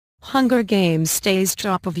Hunger Games stays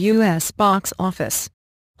top of U.S. box office.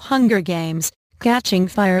 Hunger Games: Catching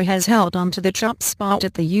Fire has held on to the top spot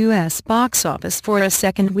at the U.S. box office for a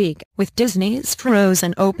second week, with Disney's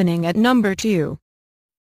Frozen opening at number 2.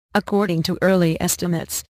 According to early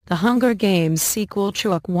estimates, the Hunger Games sequel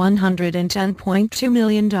took $110.2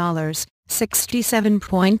 million,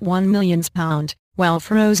 £67.1 million, while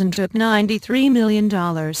Frozen took $93 million,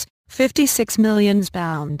 £56 million.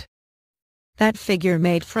 That figure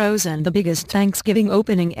made Frozen the biggest Thanksgiving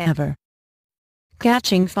opening ever.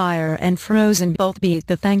 Catching Fire and Frozen both beat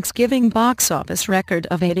the Thanksgiving box office record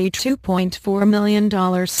of $82.4 million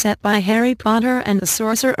set by Harry Potter and the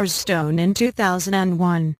Sorcerer's Stone in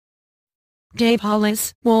 2001. Dave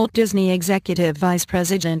Hollis, Walt Disney Executive Vice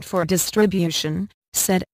President for Distribution,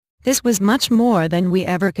 said, "This was much more than we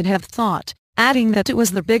ever could have thought," adding that it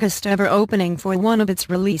was the biggest ever opening for one of its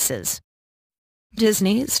releases.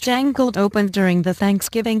 Disney's Tangled opened during the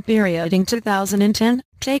Thanksgiving period in 2010,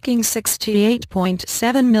 taking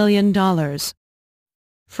 $68.7 million.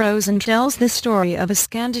 Frozen tells the story of a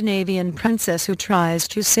Scandinavian princess who tries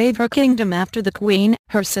to save her kingdom after the queen,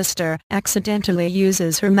 her sister, accidentally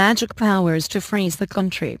uses her magic powers to freeze the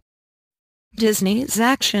country. Disney's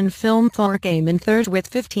action film Thor came in third with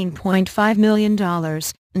 $15.5 million,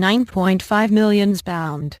 £9.5 million.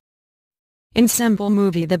 Ensemble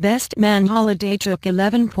movie The Best Man Holiday took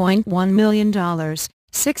 $11.1 million,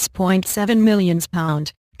 £6.7 million,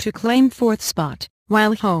 to claim fourth spot,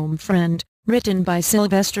 while Home Friend, written by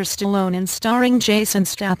Sylvester Stallone and starring Jason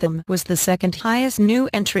Statham, was the second highest new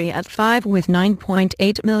entry at 5 with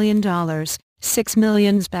 $9.8 million, £6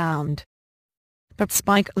 million. But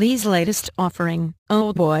Spike Lee's latest offering,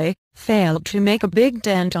 Oldboy, failed to make a big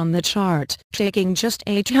dent on the chart, taking just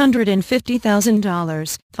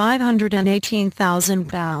 $850,000,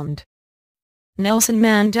 £518,000. Nelson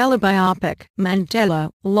Mandela biopic Mandela,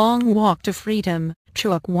 Long Walk to Freedom,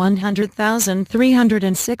 took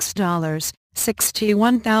 $100,306,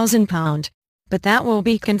 £61,000, but that will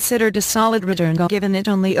be considered a solid return given it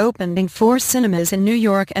only opened in 4 cinemas in New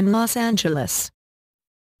York and Los Angeles.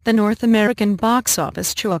 The North American box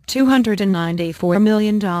office took $294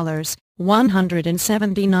 million,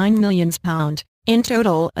 £179 million, in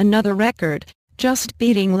total another record, just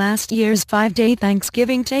beating last year's 5-day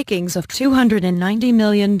Thanksgiving takings of $290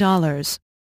 million.